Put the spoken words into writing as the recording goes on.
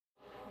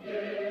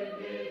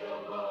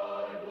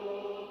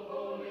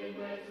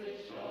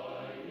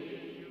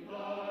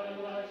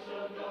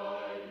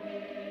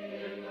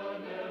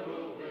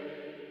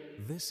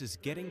This is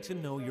Getting to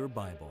Know Your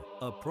Bible,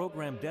 a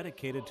program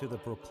dedicated to the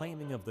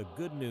proclaiming of the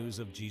good news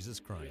of Jesus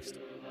Christ.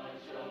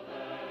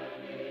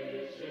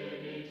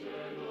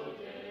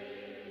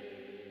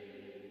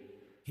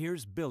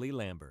 Here's Billy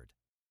Lambert.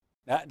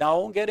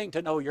 Now, on Getting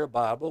to Know Your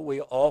Bible, we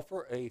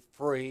offer a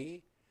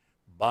free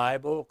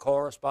Bible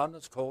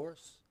correspondence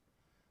course.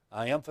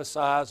 I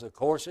emphasize the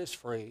course is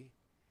free,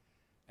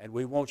 and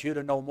we want you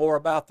to know more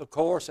about the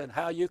course and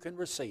how you can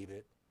receive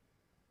it.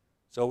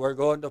 So we're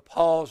going to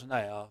pause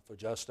now for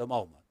just a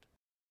moment.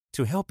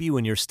 To help you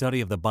in your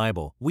study of the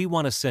Bible, we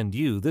want to send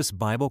you this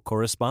Bible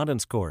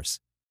correspondence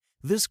course.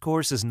 This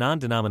course is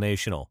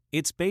non-denominational.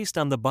 It's based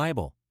on the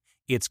Bible.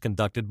 It's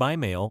conducted by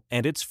mail,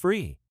 and it's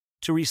free.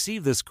 To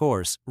receive this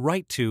course,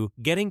 write to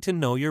Getting to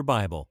Know Your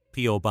Bible,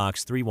 P.O.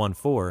 Box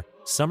 314,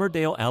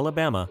 Summerdale,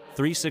 Alabama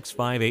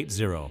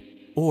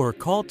 36580, or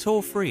call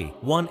toll-free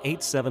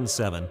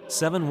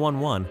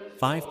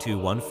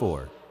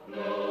 1-877-711-5214.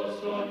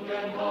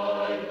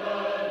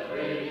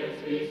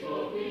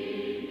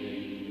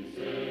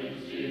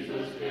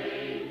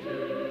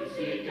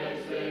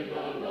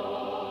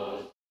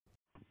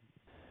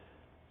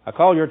 I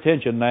call your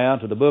attention now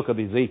to the book of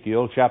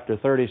Ezekiel, chapter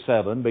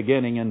 37,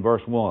 beginning in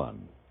verse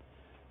 1.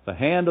 The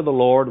hand of the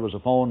Lord was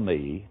upon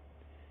me,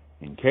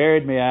 and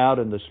carried me out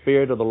in the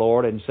Spirit of the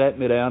Lord, and set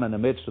me down in the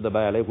midst of the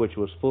valley, which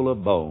was full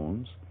of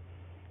bones,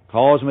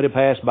 caused me to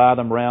pass by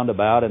them round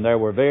about, and there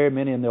were very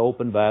many in the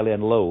open valley,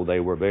 and lo, they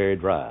were very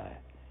dry.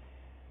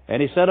 And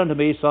he said unto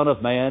me, Son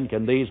of man,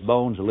 can these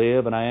bones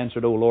live? And I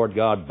answered, O Lord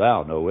God,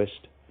 thou knowest.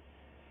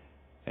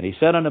 And he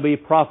said unto me,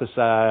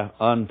 Prophesy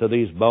unto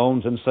these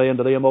bones, and say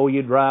unto them, O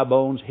ye dry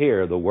bones,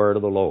 hear the word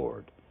of the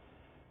Lord.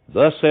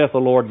 Thus saith the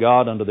Lord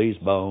God unto these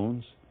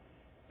bones,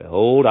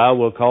 Behold, I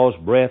will cause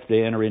breath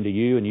to enter into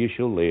you, and you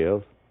shall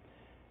live.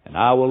 And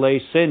I will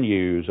lay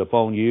sinews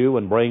upon you,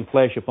 and bring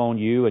flesh upon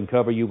you, and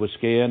cover you with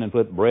skin, and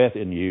put breath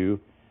in you,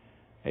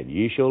 and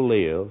ye shall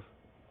live,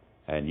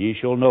 and ye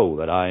shall know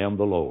that I am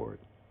the Lord.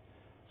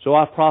 So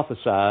I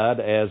prophesied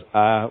as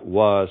I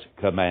was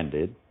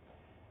commanded.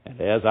 And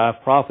as I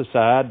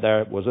prophesied,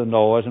 there was a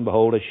noise, and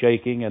behold, a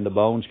shaking, and the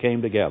bones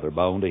came together,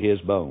 bone to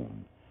his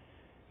bone.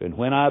 And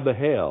when I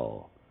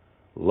beheld,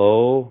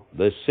 lo,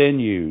 the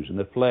sinews and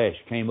the flesh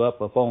came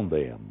up upon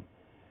them,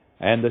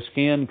 and the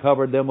skin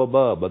covered them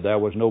above, but there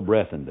was no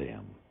breath in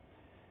them.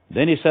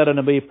 Then he said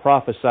unto me,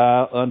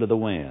 Prophesy unto the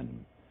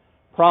wind.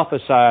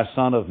 Prophesy,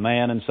 Son of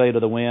man, and say to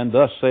the wind,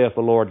 Thus saith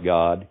the Lord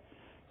God,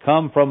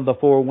 Come from the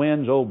four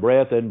winds, O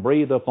breath, and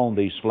breathe upon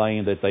these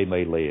slain, that they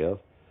may live.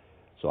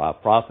 So I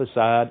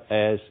prophesied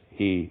as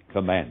he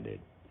commanded.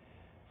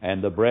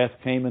 And the breath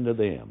came into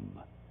them,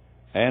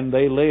 and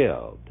they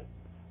lived,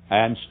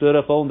 and stood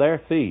upon their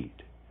feet,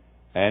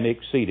 an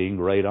exceeding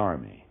great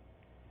army.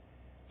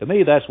 To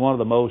me, that's one of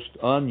the most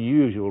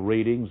unusual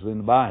readings in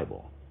the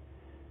Bible.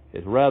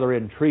 It's rather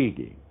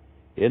intriguing.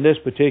 In this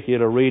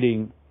particular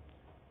reading,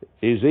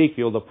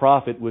 Ezekiel the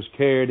prophet was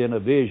carried in a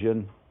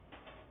vision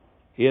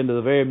into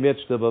the very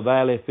midst of a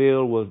valley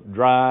filled with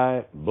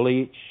dry,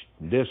 bleached,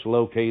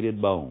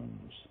 dislocated bones.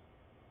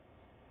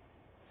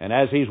 And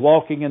as he's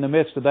walking in the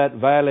midst of that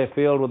valley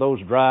filled with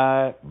those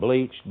dry,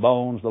 bleached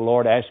bones, the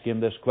Lord asked him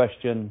this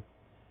question,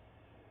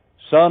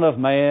 Son of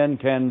man,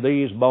 can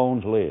these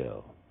bones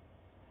live?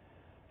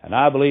 And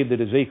I believe that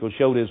Ezekiel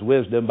showed his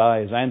wisdom by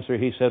his answer.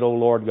 He said, O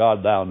Lord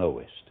God, thou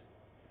knowest.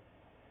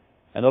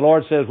 And the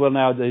Lord says, well,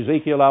 now,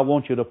 Ezekiel, I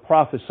want you to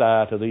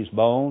prophesy to these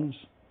bones.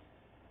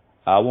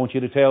 I want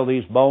you to tell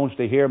these bones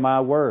to hear my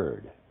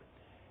word.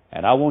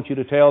 And I want you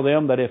to tell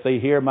them that if they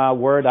hear my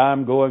word,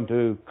 I'm going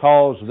to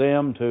cause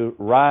them to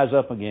rise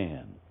up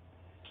again.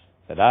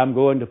 That I'm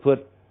going to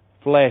put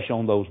flesh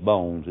on those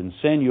bones and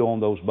sinew on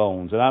those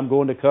bones. And I'm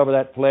going to cover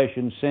that flesh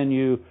and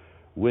sinew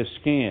with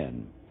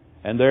skin.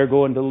 And they're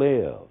going to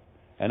live.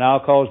 And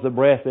I'll cause the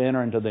breath to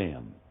enter into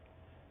them.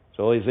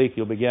 So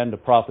Ezekiel began to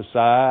prophesy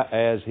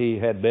as he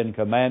had been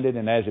commanded.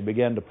 And as he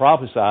began to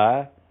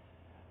prophesy,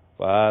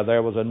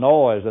 there was a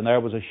noise and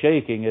there was a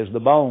shaking as the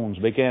bones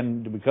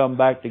began to become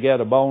back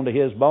together, bone to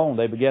his bone.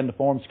 They began to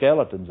form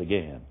skeletons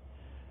again.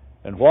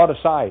 And what a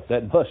sight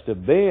that must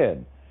have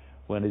been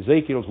when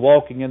Ezekiel's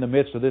walking in the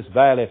midst of this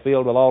valley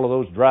filled with all of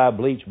those dry,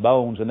 bleached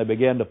bones, and they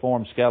began to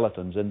form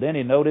skeletons. And then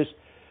he noticed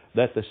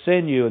that the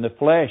sinew and the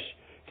flesh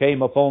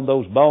came upon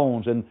those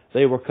bones, and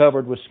they were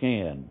covered with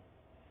skin.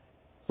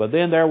 But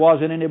then there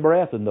wasn't any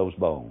breath in those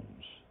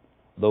bones,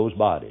 those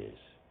bodies.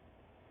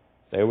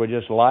 They were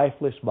just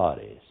lifeless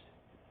bodies.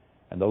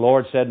 And the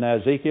Lord said, Now,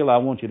 Ezekiel, I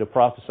want you to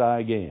prophesy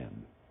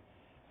again.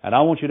 And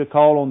I want you to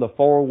call on the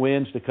four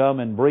winds to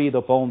come and breathe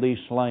upon these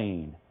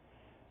slain.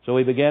 So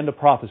he began to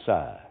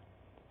prophesy.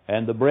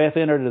 And the breath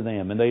entered into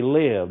them, and they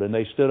lived, and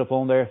they stood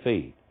upon their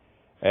feet,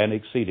 an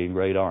exceeding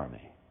great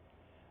army.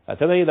 Now,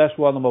 to me, that's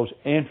one of the most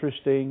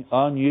interesting,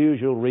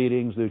 unusual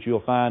readings that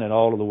you'll find in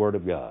all of the Word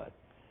of God.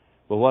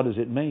 But what does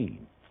it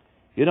mean?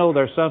 You know,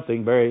 there's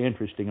something very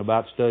interesting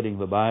about studying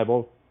the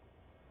Bible.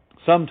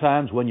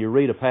 Sometimes when you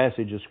read a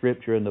passage of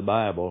Scripture in the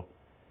Bible,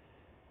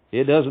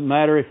 It doesn't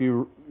matter if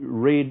you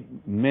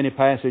read many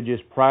passages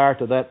prior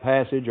to that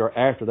passage or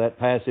after that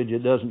passage. It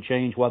doesn't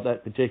change what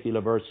that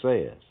particular verse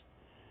says.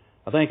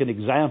 I think an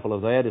example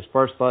of that is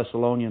 1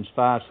 Thessalonians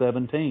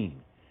 5:17.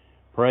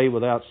 Pray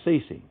without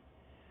ceasing.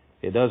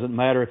 It doesn't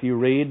matter if you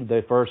read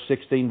the first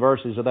 16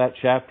 verses of that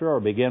chapter or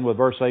begin with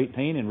verse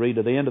 18 and read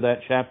to the end of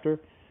that chapter.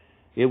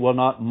 It will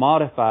not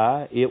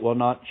modify, it will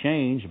not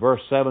change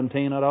verse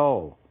 17 at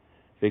all,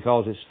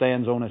 because it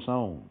stands on its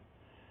own.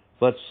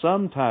 But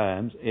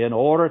sometimes, in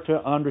order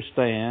to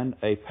understand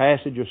a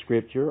passage of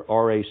Scripture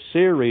or a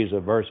series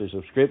of verses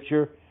of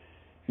Scripture,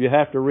 you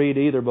have to read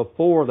either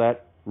before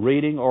that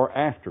reading or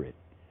after it.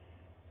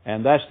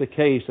 And that's the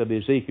case of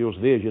Ezekiel's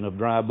vision of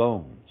dry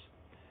bones.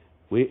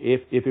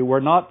 If it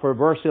were not for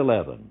verse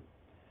 11,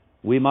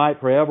 we might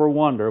forever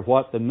wonder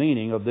what the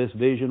meaning of this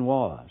vision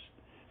was.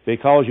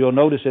 Because you'll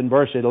notice in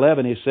verse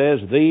 11 he says,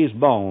 "These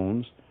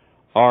bones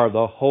are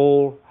the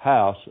whole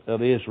house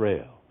of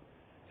Israel."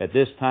 At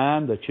this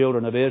time, the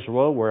children of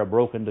Israel were a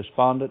broken,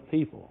 despondent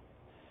people.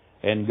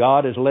 And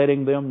God is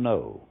letting them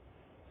know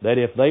that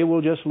if they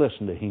will just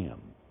listen to Him,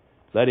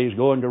 that He's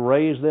going to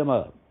raise them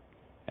up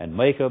and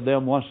make of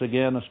them once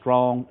again a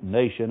strong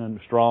nation and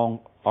a strong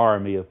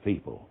army of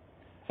people.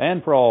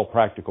 And for all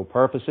practical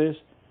purposes,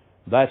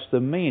 that's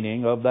the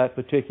meaning of that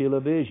particular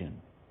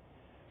vision.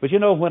 But you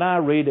know, when I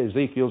read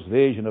Ezekiel's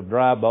vision of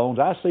dry bones,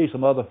 I see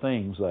some other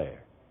things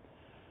there.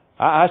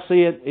 I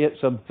see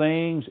some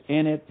things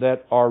in it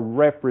that are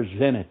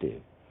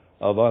representative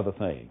of other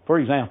things. For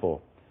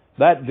example,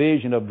 that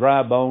vision of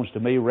dry bones to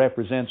me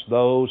represents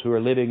those who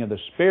are living in the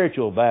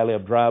spiritual valley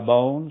of dry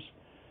bones,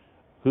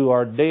 who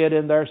are dead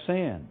in their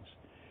sins.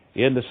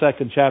 In the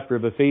 2nd chapter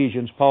of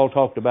Ephesians, Paul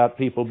talked about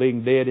people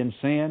being dead in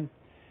sin.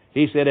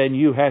 He said, "And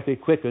you hath he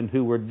quickened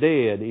who were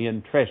dead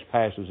in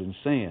trespasses and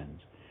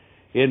sins."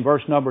 In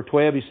verse number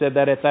 12, he said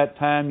that at that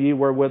time ye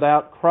were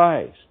without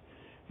Christ,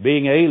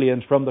 being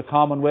aliens from the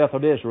commonwealth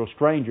of Israel,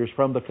 strangers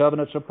from the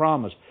covenants of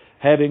promise,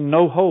 having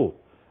no hope,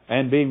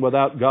 and being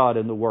without God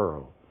in the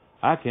world.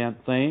 I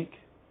can't think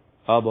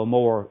of a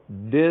more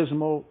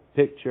dismal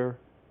picture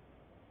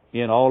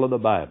in all of the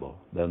Bible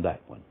than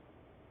that one.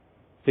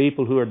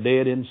 People who are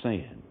dead in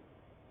sin,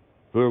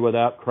 who are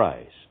without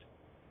Christ,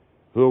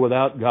 who are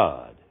without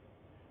God,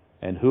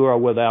 and who are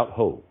without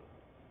hope.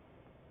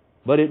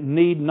 But it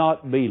need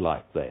not be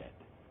like that,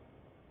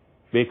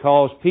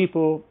 because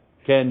people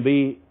can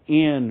be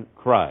in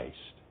Christ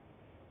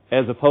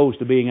as opposed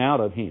to being out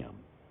of Him.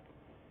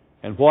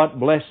 And what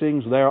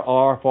blessings there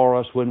are for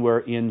us when we're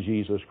in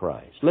Jesus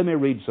Christ. Let me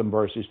read some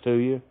verses to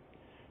you.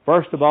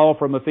 First of all,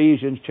 from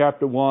Ephesians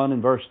chapter 1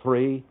 and verse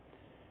 3.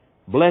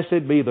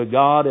 "Blessed be the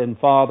God and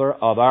Father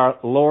of our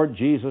Lord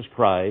Jesus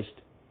Christ,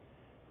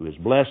 who has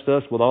blessed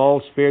us with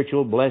all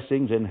spiritual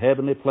blessings in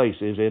heavenly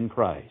places in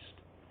Christ."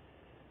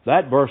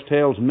 That verse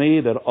tells me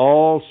that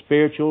all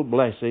spiritual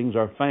blessings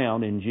are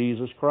found in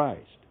Jesus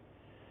Christ.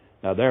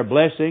 Now, there are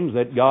blessings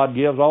that God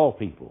gives all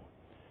people.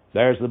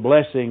 There's the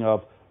blessing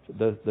of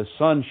the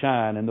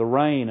sunshine and the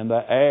rain and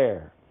the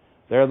air.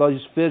 There are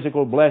those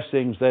physical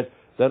blessings that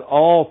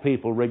all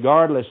people,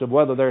 regardless of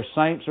whether they're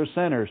saints or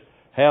sinners,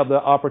 have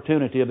the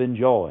opportunity of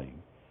enjoying.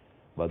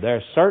 But there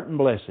are certain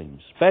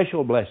blessings,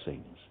 special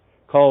blessings,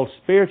 called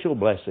spiritual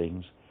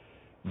blessings,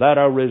 that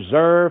are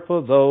reserved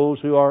for those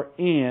who are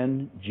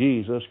in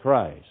Jesus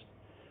Christ.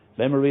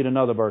 Let me read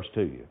another verse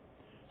to you.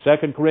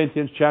 2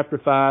 Corinthians chapter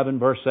 5 and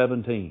verse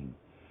 17.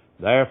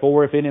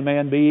 "Therefore, if any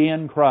man be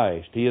in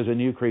Christ, he is a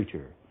new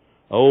creature.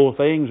 Old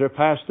things are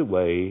passed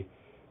away.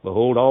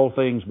 Behold, all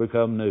things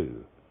become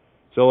new."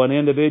 So an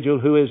individual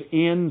who is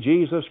in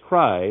Jesus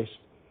Christ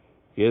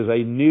is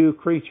a new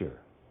creature.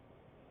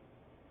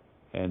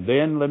 And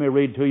then let me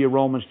read to you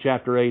Romans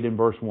chapter 8 and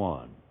verse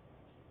 1.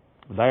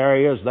 "There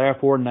is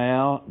therefore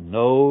now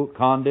no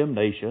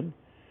condemnation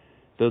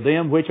to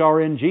them which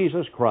are in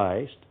Jesus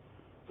Christ,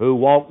 who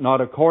walk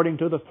not according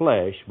to the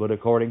flesh, but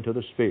according to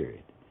the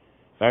Spirit."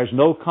 There's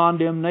no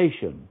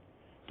condemnation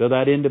to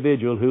that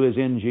individual who is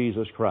in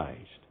Jesus Christ.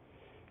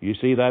 You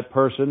see that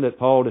person that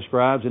Paul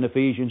describes in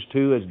Ephesians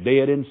 2 as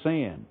dead in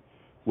sin,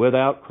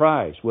 without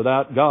Christ,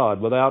 without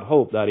God, without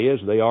hope. That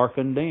is, they are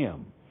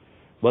condemned.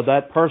 But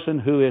that person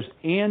who is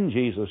in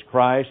Jesus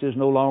Christ is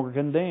no longer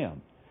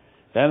condemned.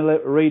 Then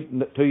let me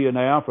read to you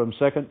now from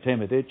 2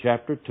 Timothy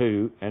chapter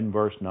 2 and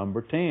verse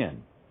number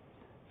 10.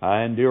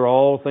 "I endure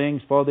all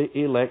things for the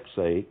elect's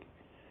sake,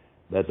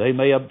 that they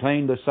may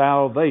obtain the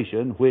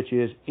salvation which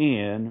is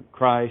in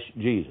Christ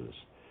Jesus."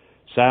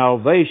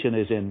 Salvation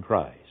is in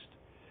Christ.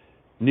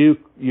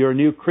 You're a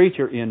new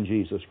creature in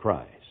Jesus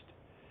Christ.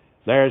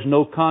 There is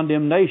no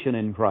condemnation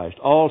in Christ.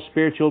 All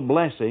spiritual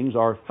blessings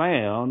are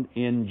found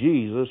in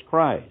Jesus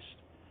Christ.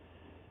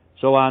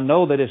 So I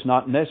know that it's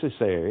not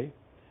necessary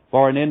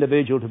for an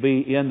individual to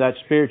be in that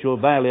spiritual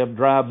valley of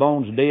dry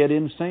bones, dead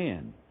in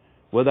sin,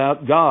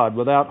 without God,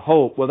 without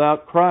hope,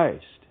 without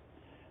Christ,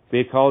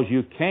 because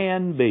you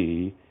can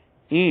be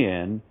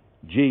in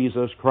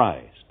Jesus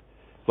Christ.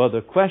 But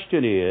the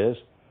question is,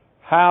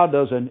 how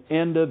does an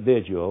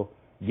individual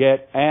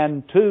get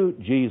into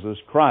Jesus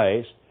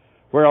Christ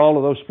where all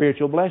of those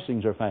spiritual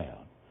blessings are found?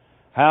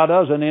 How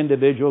does an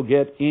individual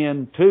get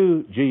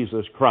into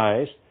Jesus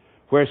Christ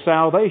where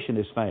salvation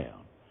is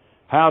found?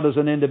 How does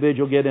an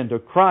individual get into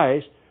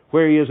Christ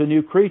where he is a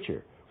new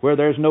creature, where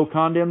there's no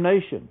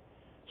condemnation?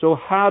 So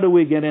how do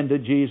we get into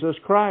Jesus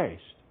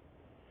Christ?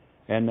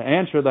 And to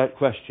answer that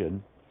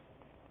question,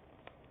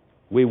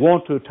 we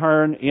want to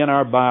turn in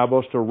our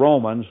Bibles to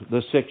Romans,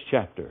 the 6th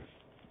chapter.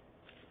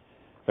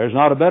 There's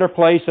not a better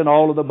place in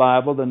all of the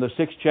Bible than the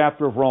 6th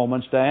chapter of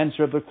Romans to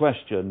answer the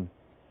question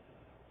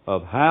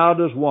of how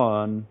does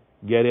one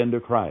get into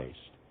Christ.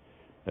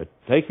 Now,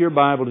 take your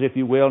Bibles, if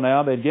you will,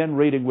 now. Begin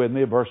reading with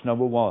me verse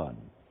number 1.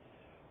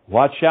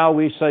 What shall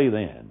we say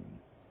then?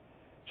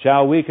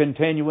 Shall we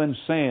continue in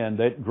sin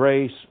that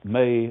grace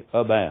may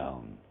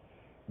abound?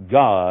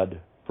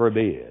 God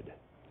forbid.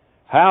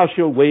 How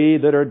shall we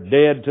that are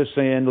dead to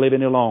sin live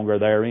any longer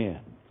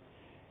therein?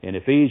 In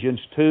Ephesians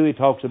 2, he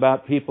talks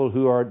about people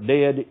who are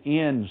dead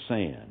in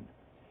sin.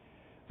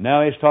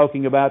 Now he's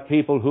talking about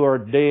people who are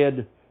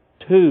dead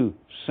to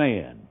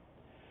sin.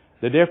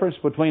 The difference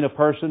between a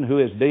person who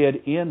is dead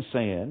in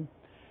sin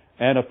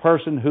and a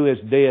person who is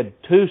dead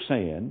to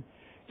sin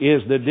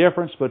is the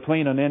difference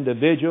between an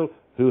individual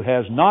who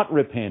has not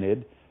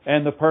repented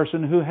and the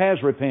person who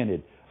has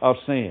repented of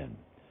sin.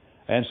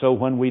 And so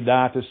when we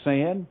die to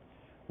sin,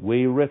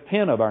 we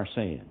repent of our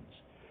sins.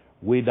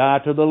 We die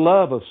to the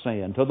love of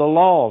sin, to the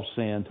law of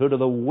sin, to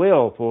the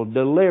willful,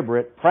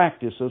 deliberate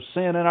practice of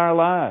sin in our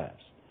lives.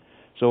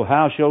 So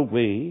how shall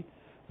we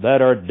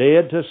that are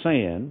dead to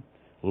sin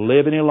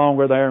live any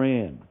longer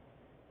therein?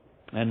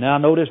 And now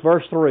notice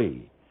verse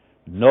 3.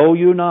 Know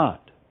you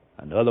not?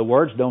 In other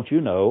words, don't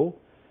you know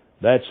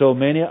that so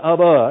many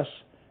of us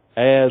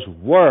as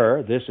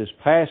were, this is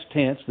past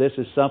tense, this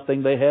is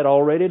something they had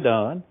already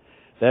done,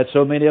 that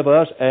so many of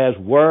us as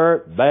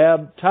were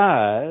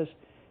baptized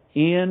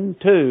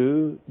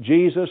into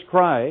Jesus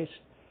Christ.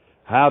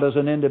 How does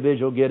an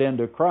individual get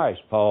into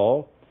Christ,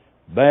 Paul?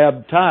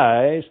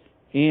 Baptized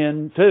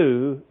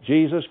into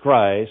Jesus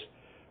Christ.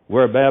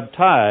 We're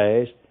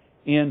baptized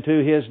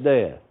into His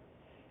death.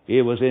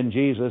 It was in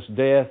Jesus'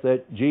 death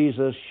that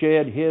Jesus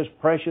shed His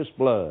precious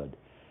blood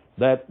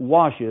that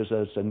washes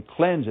us and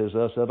cleanses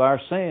us of our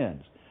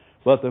sins.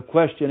 But the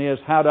question is,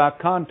 how do I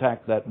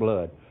contact that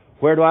blood?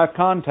 Where do I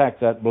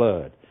contact that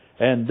blood?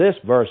 And this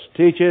verse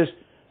teaches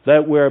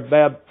that we're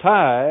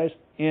baptized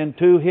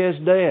into His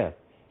death,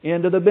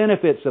 into the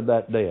benefits of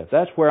that death.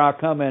 That's where I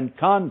come in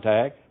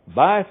contact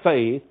by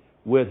faith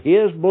with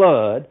His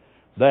blood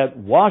that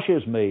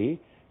washes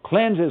me,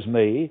 cleanses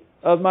me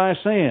of my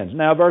sins.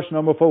 Now verse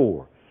number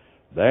 4.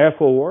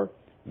 Therefore,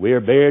 we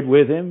are buried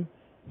with Him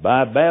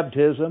by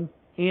baptism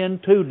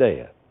into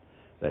death,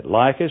 that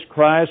like as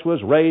Christ was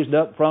raised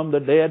up from the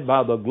dead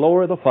by the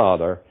glory of the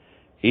Father,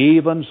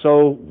 even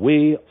so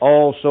we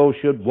also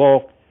should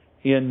walk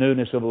in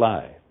newness of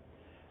life.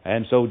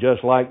 And so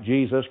just like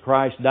Jesus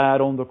Christ died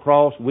on the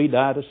cross, we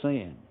die to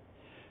sin.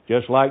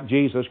 Just like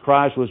Jesus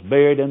Christ was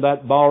buried in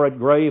that borrowed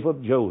grave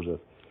of Joseph,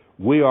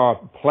 we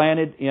are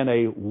planted in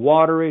a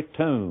watery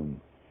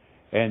tomb.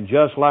 And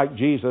just like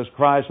Jesus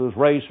Christ was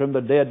raised from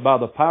the dead by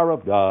the power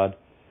of God,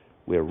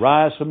 we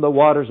rise from the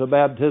waters of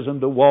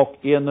baptism to walk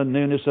in the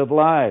newness of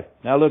life.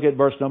 Now look at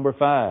verse number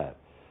 5.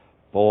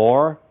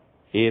 For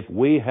if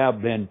we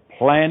have been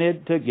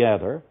planted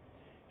together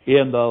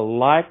in the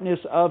likeness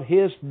of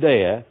His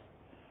death,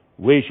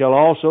 we shall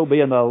also be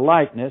in the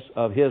likeness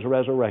of His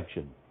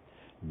resurrection.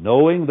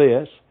 Knowing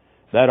this,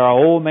 that our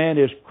old man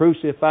is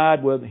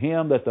crucified with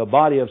Him, that the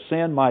body of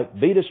sin might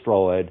be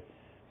destroyed,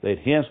 that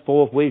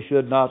henceforth we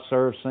should not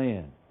serve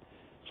sin.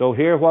 So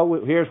here's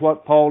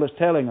what Paul is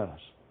telling us.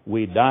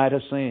 We die to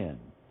sin.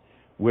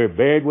 We're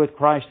buried with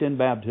Christ in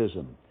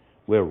baptism.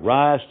 We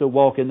rise to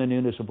walk in the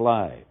newness of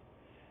life.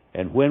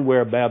 And when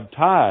we're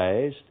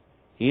baptized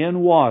in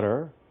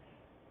water,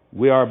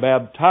 we are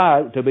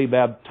baptized to be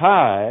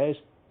baptized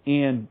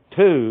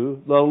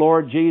into the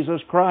Lord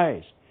Jesus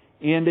Christ,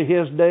 into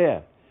His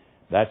death.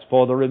 That's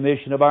for the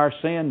remission of our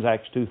sins,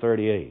 Acts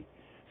 2:38.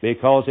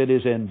 Because it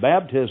is in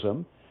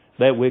baptism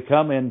that we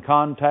come in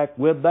contact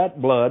with that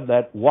blood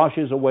that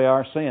washes away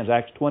our sins,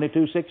 Acts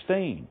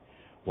 22:16.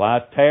 Why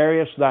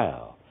tarriest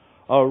thou?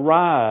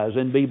 Arise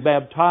and be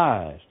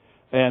baptized,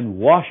 and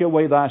wash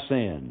away thy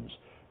sins,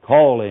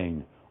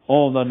 calling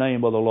on the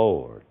name of the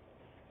Lord.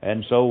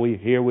 And so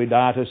here we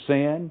die to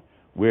sin,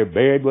 we're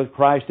buried with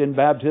Christ in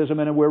baptism,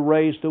 and we're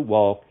raised to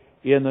walk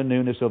in the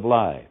newness of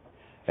life.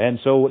 And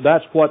so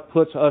that's what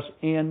puts us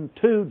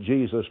into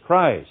Jesus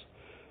Christ.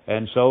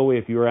 And so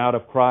if you're out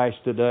of Christ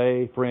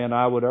today, friend,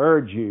 I would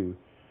urge you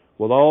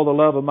with all the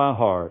love of my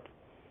heart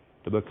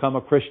to become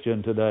a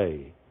Christian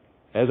today.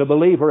 As a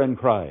believer in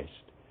Christ,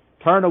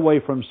 turn away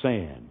from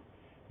sin.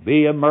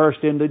 Be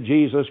immersed into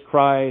Jesus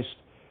Christ,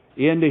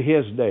 into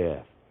His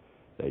death,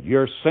 that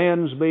your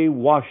sins be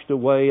washed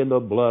away in the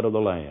blood of the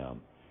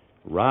Lamb.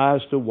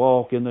 Rise to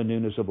walk in the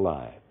newness of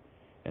life.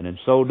 And in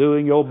so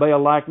doing, you obey a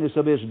likeness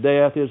of His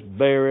death, His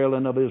burial,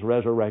 and of His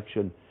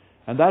resurrection.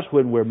 And that's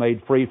when we're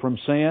made free from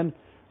sin.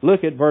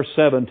 Look at verse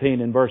 17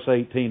 and verse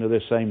 18 of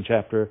this same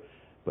chapter.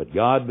 But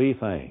God be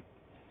thanked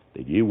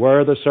that you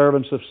were the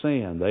servants of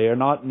sin. They are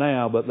not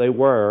now, but they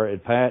were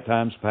at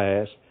times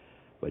past.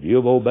 But you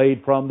have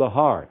obeyed from the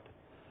heart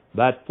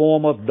that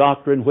form of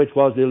doctrine which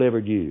was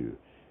delivered you,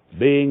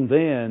 being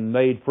then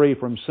made free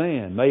from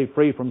sin. Made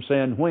free from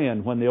sin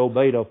when? When they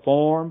obeyed a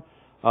form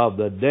of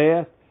the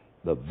death,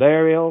 the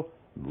burial,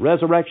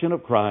 resurrection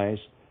of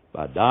Christ,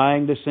 by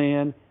dying to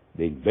sin,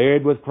 being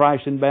buried with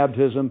Christ in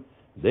baptism,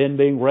 then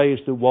being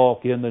raised to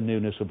walk in the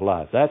newness of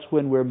life. That's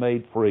when we're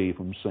made free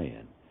from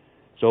sin.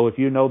 So if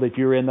you know that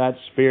you're in that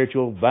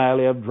spiritual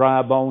valley of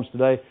dry bones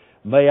today,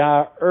 may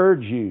I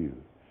urge you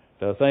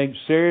to think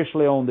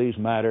seriously on these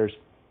matters,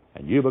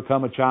 and you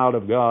become a child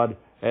of God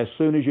as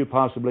soon as you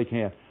possibly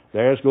can.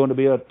 There's going to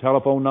be a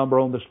telephone number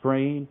on the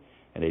screen,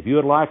 and if you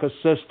would like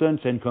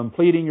assistance in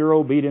completing your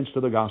obedience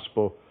to the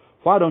gospel,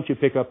 why don't you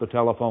pick up the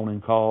telephone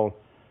and call?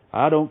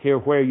 I don't care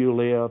where you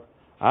live.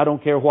 I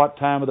don't care what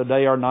time of the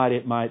day or night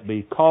it might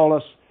be. Call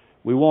us.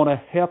 We want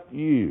to help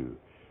you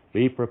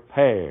be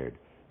prepared,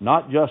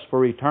 not just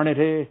for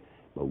eternity,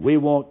 but we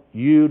want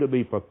you to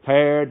be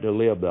prepared to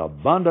live the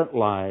abundant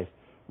life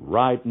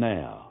right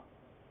now.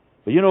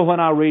 But you know, when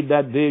I read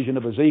that vision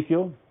of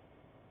Ezekiel,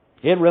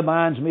 it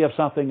reminds me of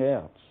something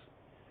else.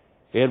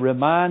 It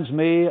reminds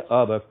me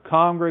of a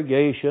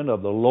congregation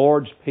of the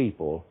Lord's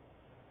people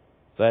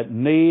that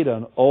need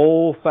an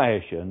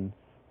old-fashioned,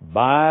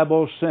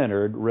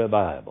 Bible-centered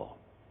revival.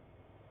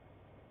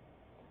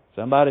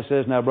 Somebody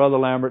says, now, Brother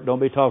Lambert, don't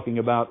be talking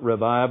about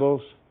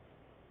revivals.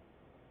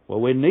 Well,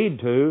 we need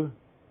to.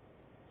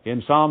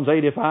 In Psalms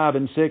 85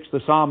 and 6, the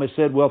psalmist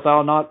said, wilt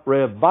thou not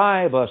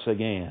revive us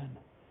again,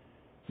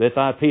 that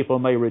thy people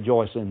may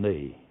rejoice in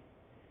thee?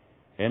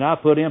 And I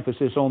put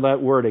emphasis on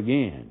that word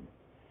again.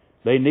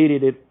 They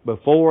needed it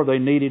before, they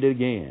needed it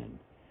again.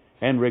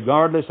 And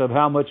regardless of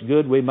how much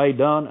good we may have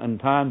done in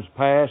times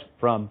past,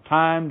 from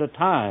time to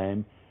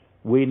time,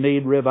 we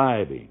need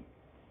reviving.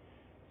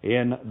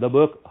 In the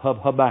book of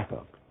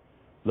Habakkuk,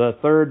 the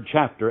 3rd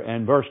chapter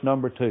and verse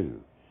number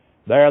 2,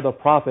 there the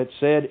prophet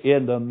said,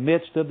 in the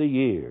midst of the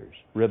years,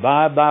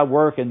 revive thy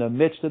work in the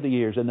midst of the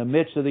years. In the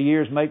midst of the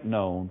years make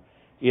known,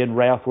 in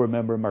wrath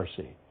remember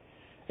mercy.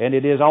 And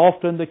it is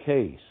often the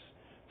case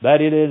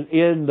that it is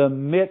in the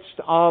midst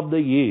of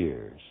the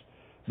years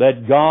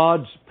that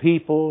God's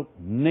people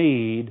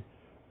need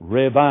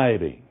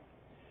reviving.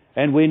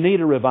 And we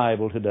need a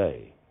revival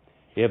today.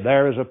 If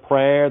there is a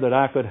prayer that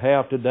I could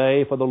have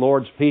today for the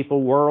Lord's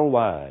people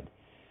worldwide,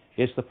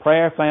 it's the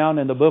prayer found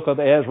in the book of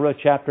Ezra,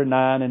 chapter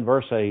 9 and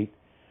verse 8.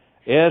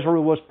 Ezra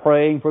was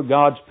praying for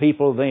God's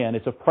people then.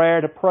 It's a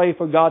prayer to pray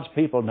for God's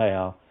people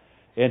now.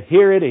 And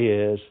here it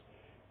is,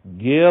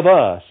 give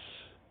us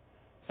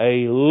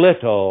a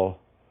little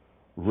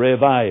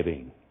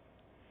reviving.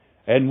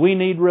 And we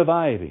need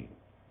reviving.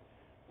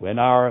 When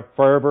our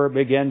fervor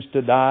begins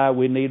to die,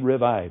 we need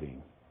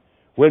reviving.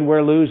 When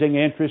we're losing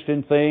interest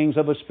in things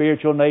of a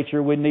spiritual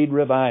nature, we need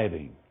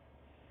reviving.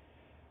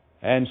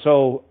 And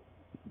so,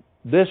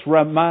 this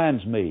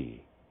reminds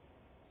me,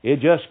 it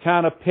just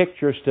kind of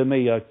pictures to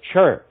me a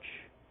church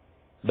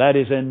that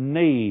is in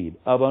need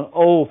of an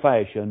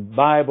old-fashioned,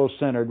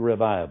 Bible-centered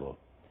revival.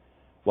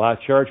 Why, a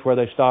church where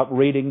they stop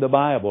reading the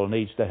Bible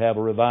needs to have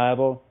a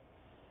revival.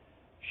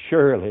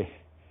 Surely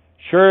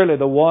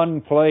the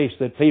one place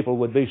that people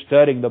would be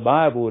studying the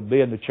Bible would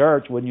be in the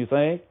church, wouldn't you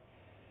think?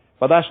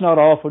 But that's not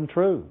often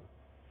true.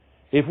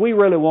 If we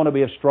really want to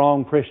be a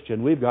strong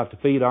Christian, we've got to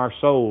feed our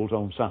souls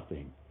on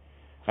something.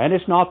 And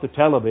it's not the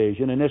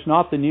television, and it's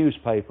not the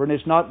newspaper, and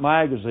it's not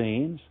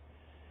magazines.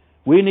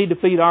 We need to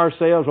feed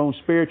ourselves on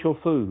spiritual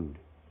food.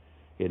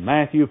 In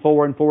Matthew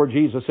 4 and 4,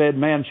 Jesus said,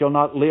 man shall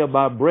not live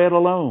by bread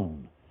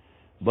alone,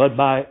 but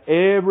by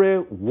every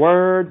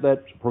word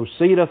that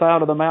proceedeth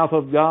out of the mouth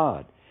of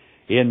God.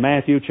 In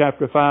Matthew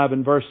chapter 5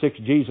 and verse 6,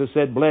 Jesus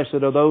said, blessed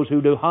are those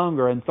who do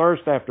hunger and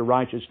thirst after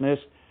righteousness,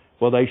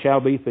 for they shall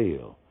be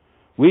filled.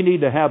 We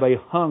need to have a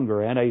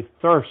hunger and a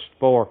thirst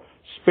for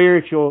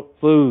spiritual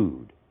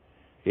food.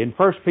 In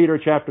 1 Peter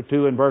chapter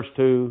 2 and verse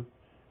 2,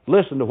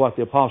 listen to what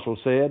the apostle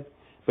said,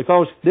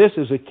 because this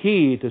is a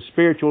key to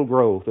spiritual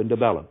growth and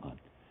development.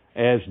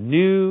 As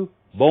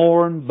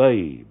newborn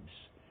babes,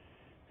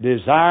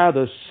 desire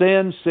the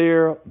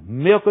sincere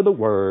milk of the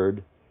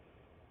Word,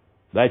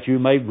 that you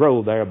may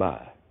grow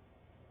thereby.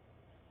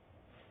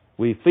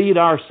 We feed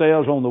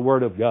ourselves on the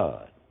Word of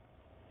God.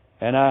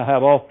 And I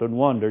have often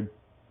wondered,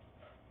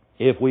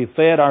 if we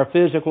fed our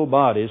physical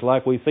bodies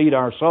like we feed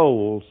our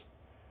souls,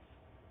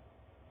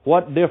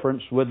 what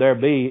difference would there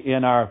be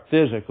in our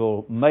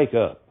physical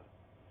makeup?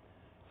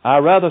 I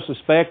rather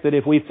suspect that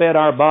if we fed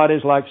our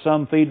bodies like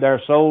some feed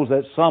their souls,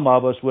 that some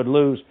of us would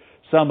lose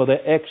some of the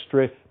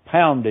extra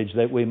poundage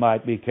that we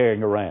might be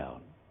carrying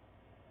around.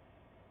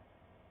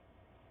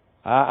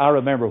 I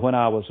remember when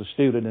I was a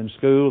student in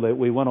school that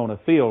we went on a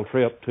field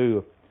trip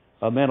to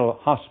a mental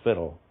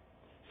hospital.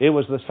 It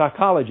was the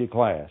psychology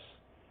class.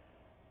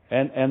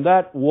 And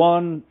that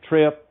one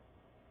trip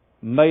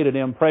made an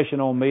impression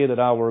on me that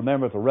I will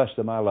remember for the rest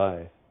of my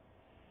life.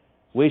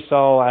 We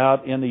saw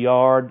out in the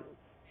yard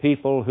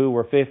people who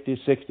were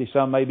 50, 60,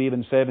 some maybe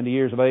even 70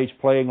 years of age,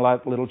 playing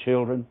like little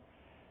children.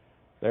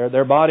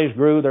 Their bodies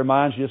grew, their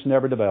minds just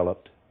never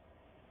developed.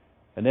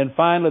 And then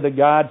finally the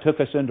guide took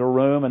us into a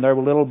room, and there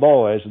were little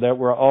boys that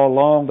were all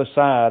along the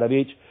side of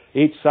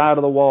each side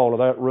of the wall of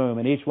that room,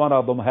 and each one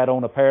of them had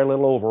on a pair of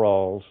little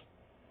overalls,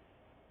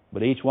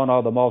 but each one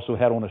of them also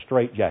had on a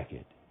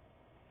straitjacket.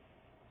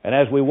 And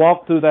as we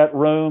walked through that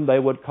room, they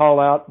would call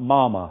out,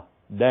 "Mama,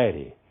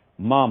 Daddy,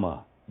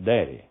 Mama,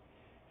 Daddy."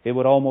 It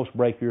would almost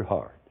break your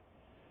heart.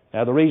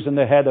 Now, the reason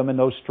they had them in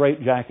those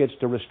straitjackets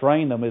to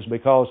restrain them is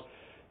because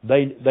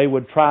they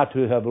would try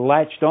to have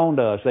latched on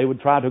to us. They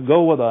would try to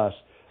go with us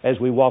as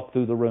we walked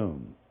through the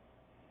room.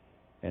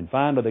 And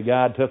finally, the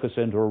guide took us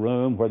into a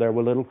room where there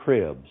were little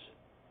cribs.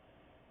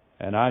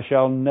 And I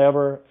shall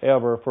never,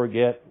 ever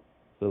forget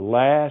the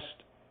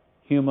last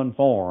human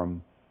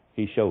form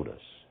he showed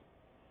us.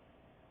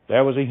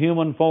 There was a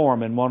human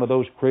form in one of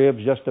those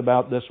cribs just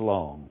about this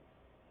long.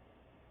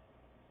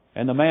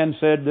 And the man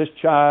said, "This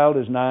child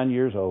is 9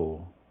 years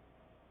old.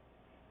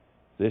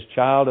 This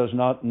child does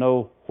not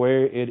know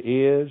where it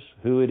is,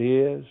 who it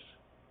is.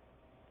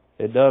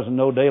 It doesn't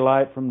know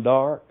daylight from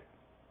dark."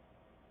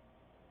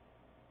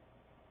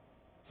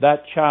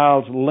 That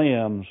child's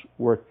limbs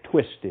were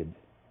twisted.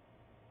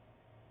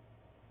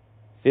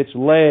 Its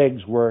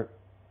legs were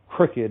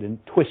crooked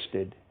and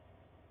twisted.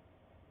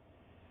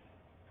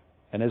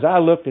 And as I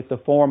looked at the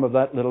form of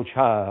that little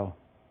child,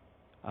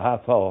 I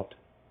thought,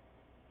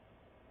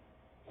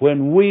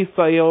 when we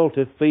fail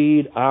to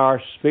feed our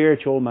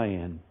spiritual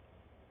man,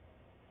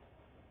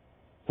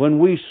 when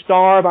we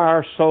starve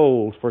our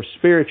souls for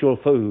spiritual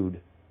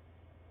food,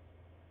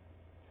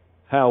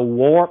 how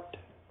warped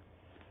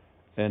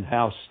and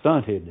how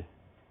stunted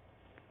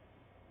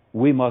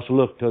we must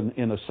look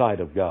in the sight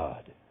of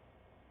God.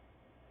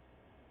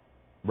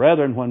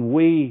 Brethren, when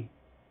we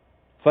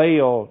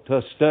fail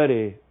to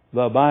study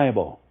the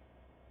Bible,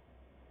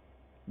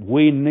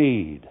 we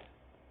need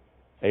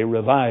a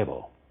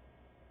revival.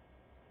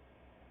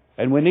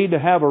 And we need to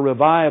have a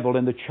revival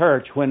in the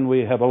church when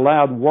we have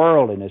allowed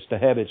worldliness to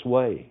have its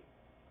way.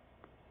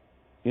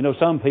 You know,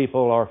 some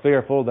people are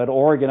fearful that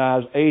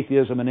organized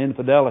atheism and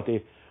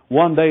infidelity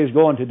one day is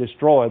going to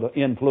destroy the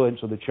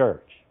influence of the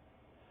church.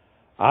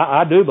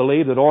 I do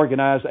believe that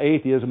organized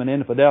atheism and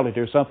infidelity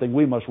are something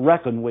we must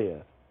reckon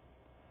with.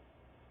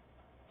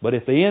 But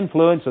if the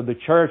influence of the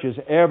church is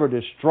ever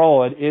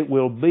destroyed, it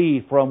will be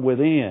from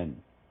within.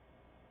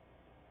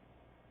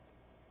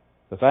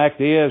 The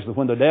fact is that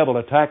when the devil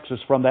attacks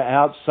us from the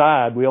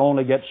outside, we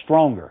only get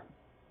stronger.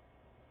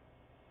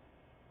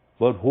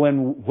 But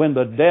when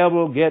the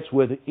devil gets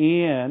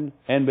within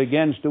and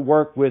begins to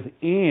work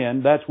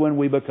within, that's when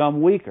we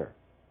become weaker.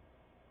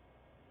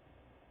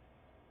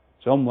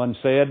 Someone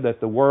said that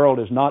the world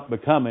is not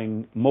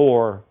becoming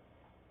more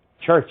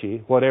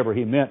churchy, whatever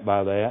he meant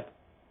by that,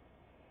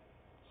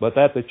 but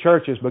that the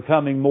church is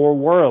becoming more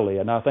worldly,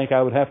 and I think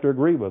I would have to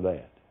agree with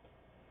that.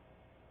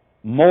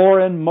 More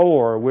and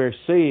more we're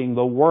seeing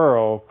the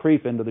world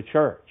creep into the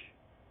church.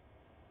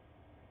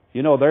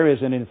 You know, there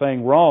isn't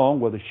anything wrong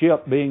with a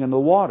ship being in the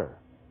water.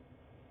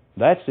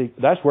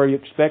 That's where you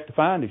expect to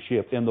find a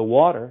ship, in the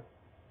water.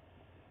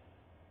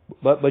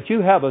 But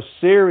you have a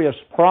serious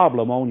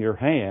problem on your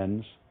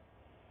hands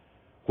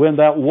when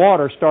that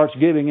water starts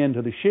giving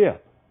into the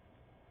ship.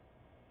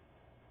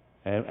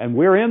 And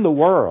we're in the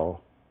world.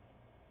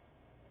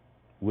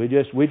 We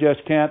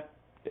just can't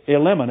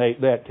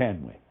eliminate that,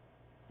 can we?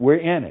 We're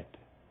in it.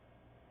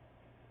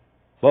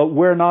 But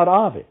we're not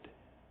of it.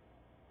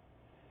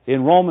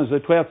 In Romans the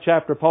 12th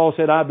chapter, Paul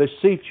said, "I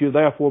beseech you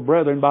therefore,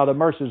 brethren, by the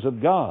mercies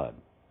of God,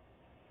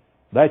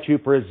 that you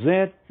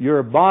present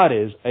your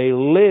bodies a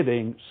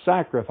living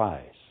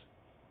sacrifice,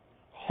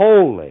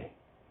 holy,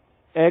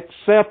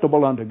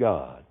 acceptable unto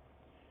God,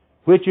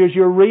 which is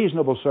your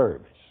reasonable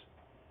service.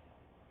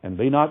 And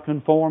be not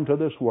conformed to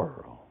this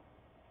world."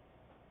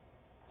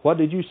 What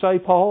did you say,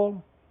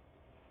 Paul?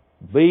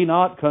 Be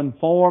not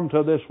conformed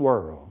to this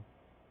world,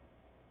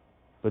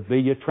 but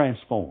be ye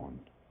transformed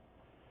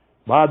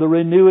by the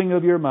renewing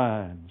of your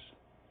minds,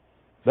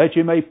 that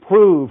you may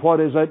prove what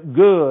is that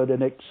good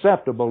and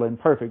acceptable and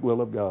perfect will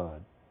of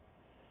God.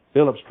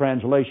 Phillips'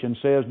 translation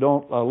says,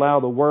 don't allow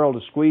the world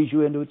to squeeze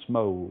you into its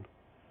mold.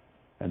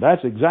 And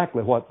that's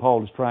exactly what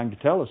Paul is trying to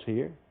tell us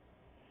here.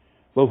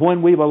 But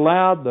when we've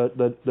allowed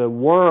the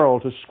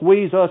world to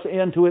squeeze us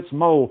into its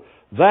mold,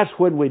 that's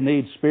when we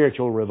need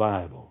spiritual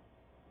revival.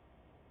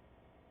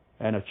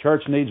 And a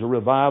church needs a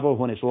revival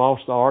when it's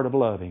lost the art of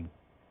loving.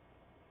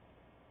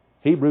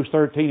 Hebrews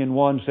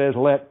 13:1 says,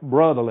 "Let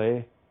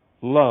brotherly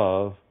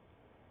love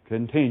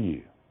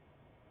continue."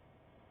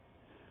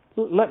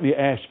 Let me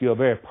ask you a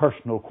very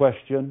personal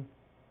question.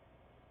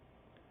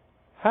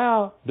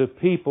 How do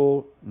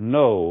people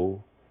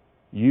know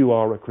you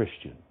are a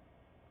Christian?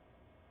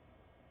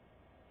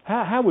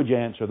 How would you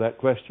answer that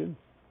question?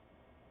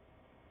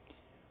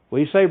 Well,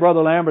 you say,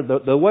 "Brother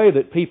Lambert, the way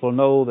that people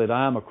know that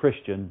I'm a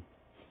Christian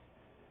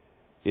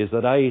is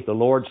that I eat the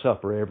Lord's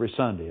Supper every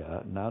Sunday."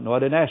 No, I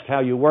didn't ask how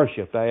you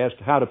worshiped. I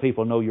asked, how do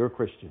people know you're a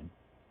Christian?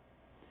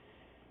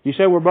 You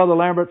say, well, Brother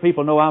Lambert,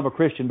 people know I'm a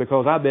Christian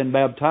because I've been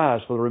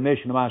baptized for the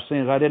remission of my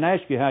sins. I didn't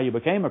ask you how you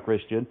became a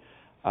Christian.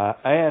 I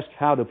asked,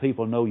 how do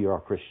people know you're a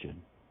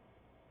Christian?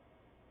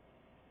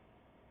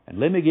 And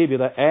let me give you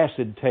the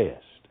acid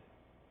test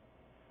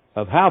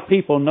of how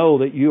people know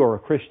that you are a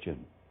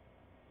Christian.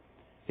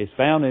 It's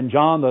found in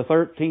John the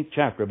 13th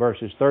chapter,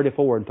 verses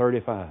 34 and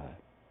 35.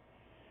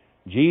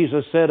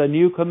 Jesus said, a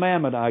new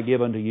commandment I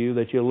give unto you,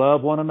 that you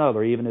love one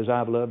another, even as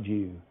I've loved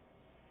you.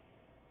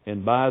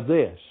 And by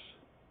this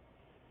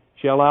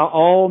shall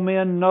all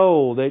men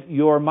know that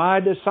you are my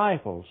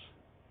disciples,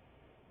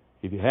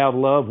 if you have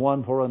love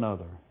one for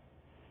another.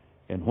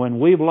 And when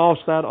we've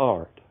lost that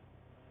art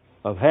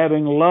of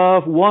having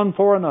love one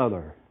for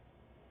another,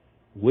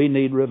 we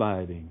need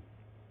reviving.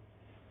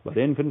 But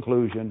in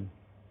conclusion,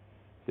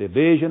 the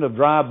vision of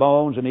dry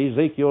bones in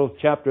Ezekiel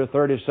chapter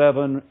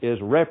 37 is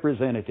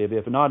representative,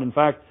 if not in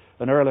fact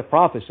an early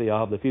prophecy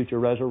of the future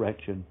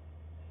resurrection.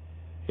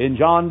 In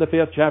John the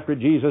 5th chapter,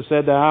 Jesus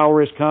said, the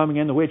hour is coming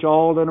in the which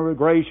all that are of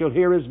grace shall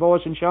hear His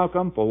voice and shall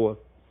come forth.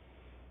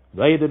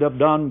 They that have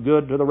done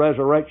good to the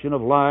resurrection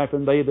of life,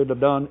 and they that have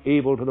done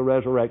evil to the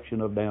resurrection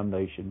of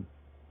damnation.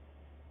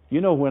 You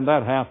know, when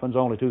that happens,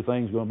 only two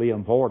things are going to be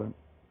important.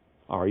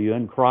 Are you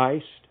in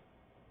Christ?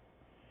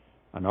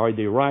 And are you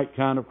the right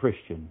kind of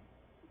Christian?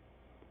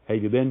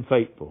 Have you been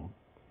faithful?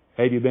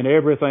 Have you been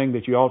everything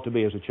that you ought to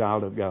be as a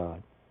child of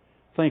God?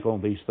 Think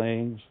on these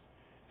things.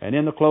 And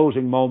in the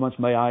closing moments,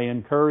 may I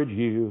encourage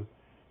you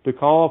to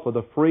call for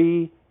the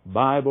free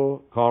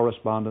Bible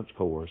correspondence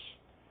course.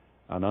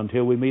 And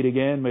until we meet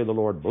again, may the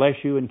Lord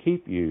bless you and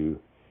keep you,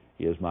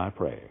 is my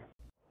prayer.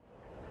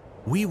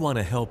 We want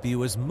to help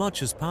you as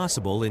much as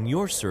possible in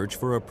your search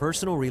for a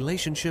personal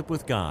relationship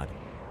with God.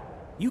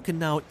 You can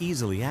now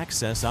easily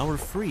access our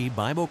free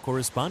Bible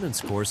correspondence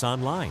course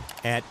online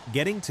at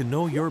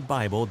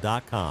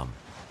gettingtoknowyourbible.com.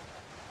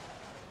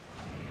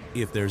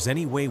 If there's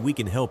any way we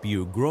can help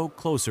you grow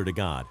closer to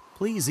God,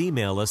 please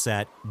email us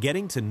at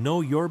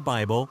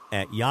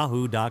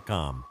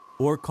gettingtoknowyourbible@yahoo.com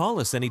or call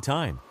us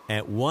anytime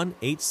at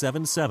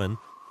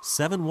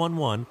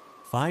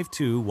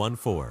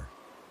 1-877-711-5214.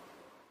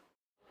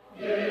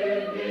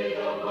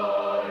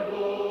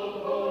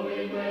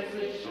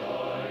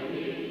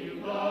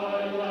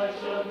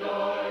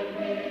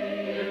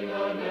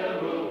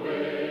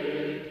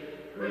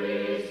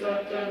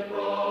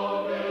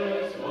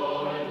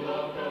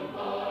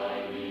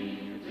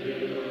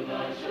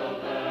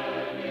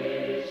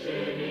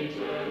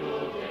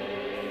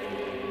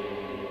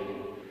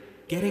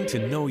 Getting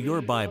to Know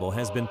Your Bible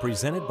has been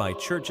presented by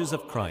Churches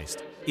of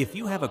Christ. If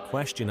you have a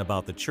question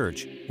about the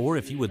church, or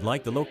if you would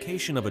like the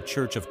location of a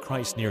Church of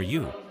Christ near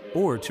you,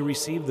 or to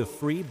receive the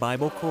free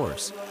Bible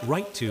course,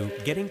 write to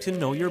Getting to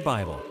Know Your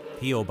Bible,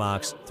 P.O.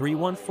 Box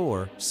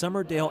 314,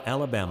 Summerdale,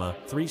 Alabama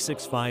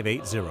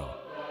 36580,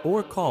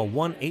 or call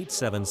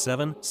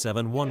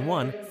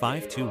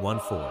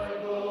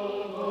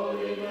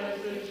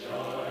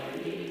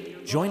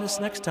 1-877-711-5214. Join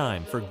us next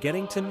time for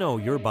Getting to Know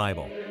Your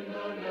Bible.